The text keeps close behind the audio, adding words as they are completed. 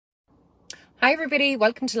Hi everybody,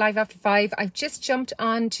 welcome to Live After 5. I've just jumped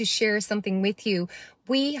on to share something with you.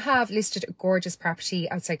 We have listed a gorgeous property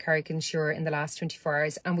outside Carrick-on-Suir in the last 24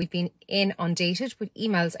 hours and we've been inundated with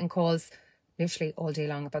emails and calls literally all day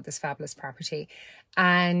long about this fabulous property.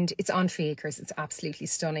 And it's on 3 acres. It's absolutely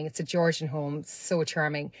stunning. It's a Georgian home, so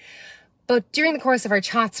charming. But during the course of our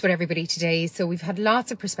chats with everybody today, so we've had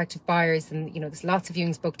lots of prospective buyers and, there's lots of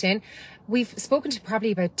viewings booked in. We've spoken to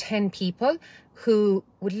probably about 10 people who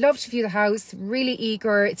would love to view the house, really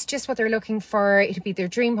eager. It's just what they're looking for. It'll be their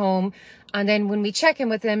dream home. And then when we check in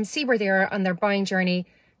with them, see where they are on their buying journey,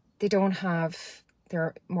 they don't have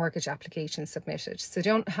their mortgage application submitted. So they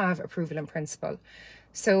don't have approval in principle.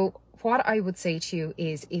 So what I would say to you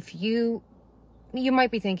is if you might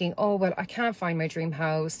be thinking, oh, well, I can't find my dream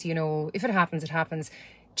house. If it happens, it happens.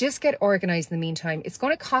 Just get organised in the meantime. It's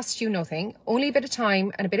going to cost you nothing, only a bit of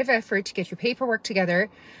time and a bit of effort to get your paperwork together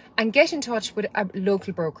and get in touch with a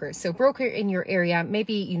local broker. So broker in your area,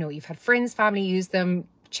 maybe, you've had friends, family use them.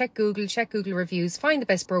 Check Google reviews, find the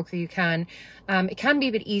best broker you can. It can be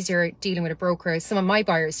a bit easier dealing with a broker, some of my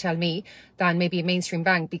buyers tell me, than maybe a mainstream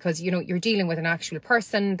bank because, you're dealing with an actual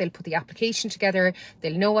person. They'll put the application together.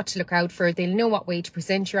 They'll know what to look out for. They'll know what way to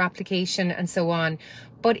present your application and so on.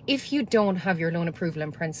 But if you don't have your loan approval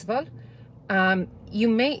in principle, you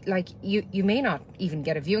may not even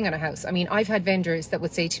get a viewing on a house. I mean, I've had vendors that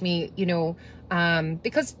would say to me,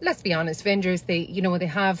 because let's be honest, vendors, they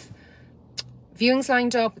have viewings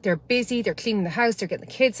lined up, they're busy, they're cleaning the house, they're getting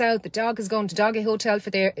the kids out, the dog is going to doggy hotel for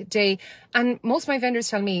their day. And most of my vendors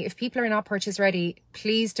tell me, if people are not purchase ready,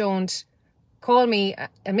 please don't call me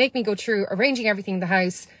and make me go through arranging everything in the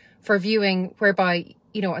house for viewing whereby,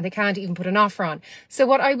 and they can't even put an offer on. So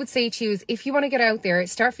what I would say to you is if you want to get out there,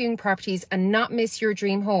 start viewing properties and not miss your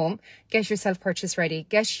dream home, get yourself purchase ready,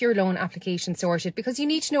 get your loan application sorted, because you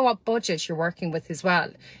need to know what budget you're working with as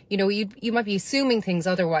well. You might be assuming things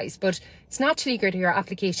otherwise, but it's not till you get your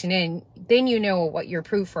application in, then you know what you're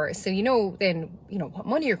approved for. So then what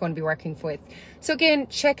money you're going to be working with. So again,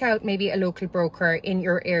 check out maybe a local broker in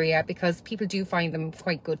your area because people do find them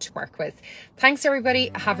quite good to work with. Thanks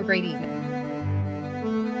everybody. Have a great evening.